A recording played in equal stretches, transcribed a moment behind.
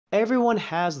Everyone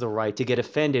has the right to get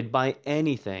offended by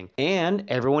anything, and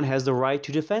everyone has the right to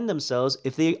defend themselves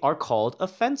if they are called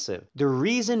offensive. The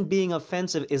reason being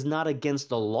offensive is not against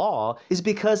the law is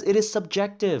because it is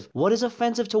subjective. What is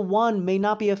offensive to one may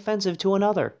not be offensive to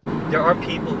another. There are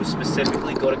people who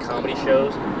specifically go to comedy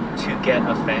shows to get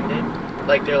offended.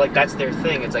 Like, they're like, that's their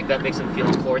thing. It's like, that makes them feel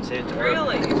important. Or,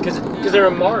 really? Because they're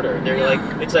a martyr. They're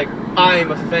like, it's like,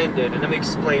 I'm offended, and let me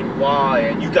explain why,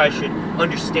 and you guys should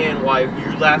understand why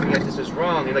you're laughing at this is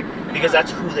wrong. And like, because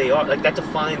that's who they are. Like, that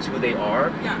defines who they are.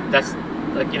 Yeah. That's,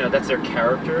 like, you know, that's their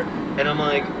character. And I'm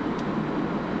like,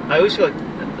 I always feel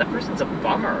like, that person's a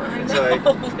bummer. It's like,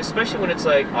 especially when it's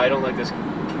like, I don't like this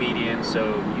comedian,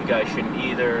 so you guys shouldn't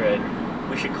either, and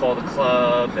we should call the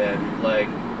club, and like,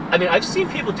 I mean, I've seen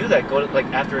people do that, go to, like,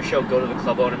 after a show, go to the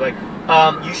club owner and be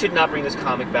like, you should not bring this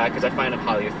comic back because I find him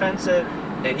highly offensive.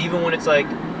 And even when it's like,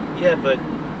 yeah, but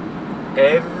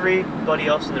everybody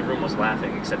else in the room was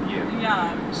laughing except you.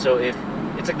 Yeah. So if,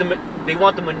 it's like, they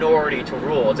want the minority to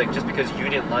rule. It's like, just because you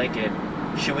didn't like it,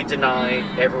 should we deny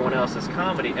everyone else's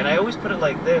comedy? And I always put it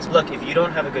like this: look, if you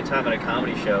don't have a good time at a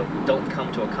comedy show, don't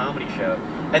come to a comedy show.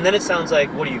 And then it sounds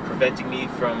like, what are you, preventing me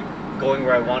from going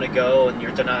where I want to go, and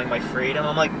you're denying my freedom?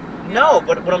 I'm like, no,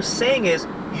 but what I'm saying is,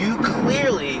 you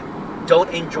clearly don't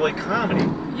enjoy comedy.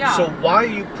 Yeah. So why are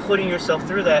you putting yourself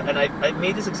through that? And I've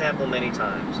made this example many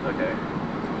times, okay?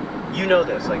 You know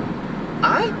this, like,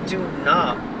 I do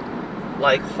not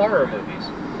like horror movies.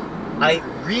 I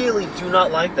really do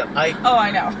not like them. Oh,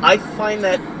 I know. I find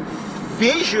that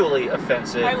visually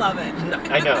offensive. I love it.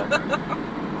 I know.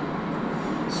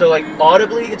 So, like,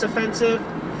 audibly it's offensive,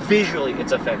 visually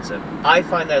it's offensive. I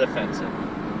find that offensive.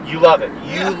 You love it.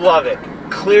 You love it.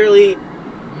 Clearly,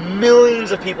 millions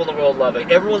of people in the world love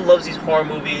it. Everyone loves these horror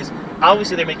movies.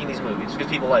 Obviously, they're making these movies because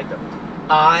people like them.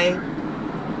 I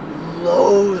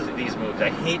loathe these movies. I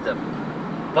hate them.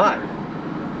 But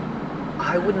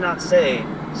I would not say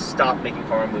stop making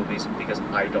horror movies because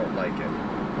I don't like it,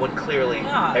 when clearly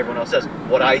everyone else does.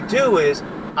 What I do is,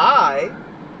 I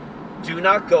do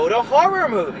not go to horror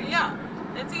movies. Yeah.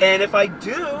 It's easy. And if I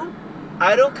do,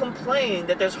 I don't complain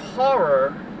that there's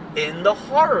horror in the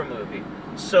horror movie.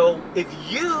 So if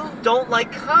you don't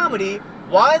like comedy,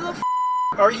 why the f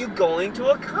are you going to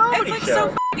a comedy It's like show?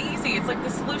 so easy. It's like the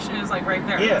solution is like right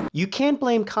there. Yeah. You can't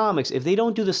blame comics if they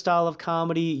don't do the style of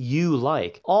comedy you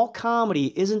like. All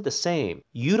comedy isn't the same.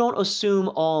 You don't assume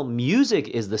all music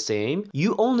is the same.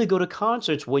 You only go to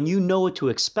concerts when you know what to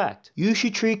expect. You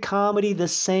should treat comedy the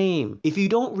same. If you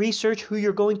don't research who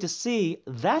you're going to see,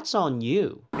 that's on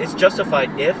you. It's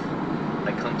justified if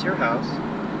I come to your house,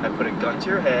 I put a gun to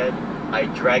your head, I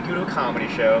drag you to a comedy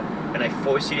show, and I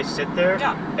force you to sit there,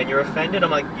 and you're offended. I'm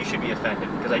like, you should be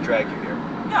offended because I dragged you here.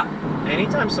 Yeah.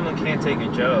 Anytime someone can't take a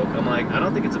joke, I'm like, I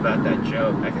don't think it's about that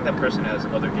joke. I think that person has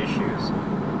other issues,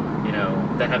 you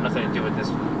know, that have nothing to do with this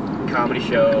comedy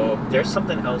show. There's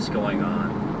something else going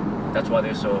on. That's why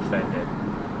they're so offended,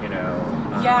 you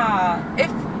know. Yeah.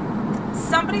 If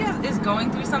somebody is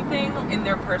going through something in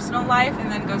their personal life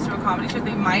and then goes to a comedy show,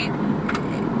 they might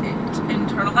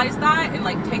internalize that and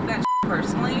like take that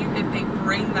personally. If they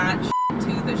bring that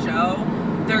to the show,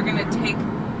 they're gonna take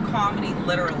comedy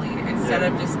literally instead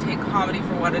of just take comedy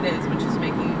for what it is, which is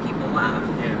making people laugh.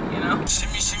 You know?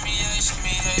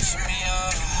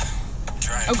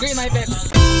 Oh, great night,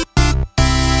 babe.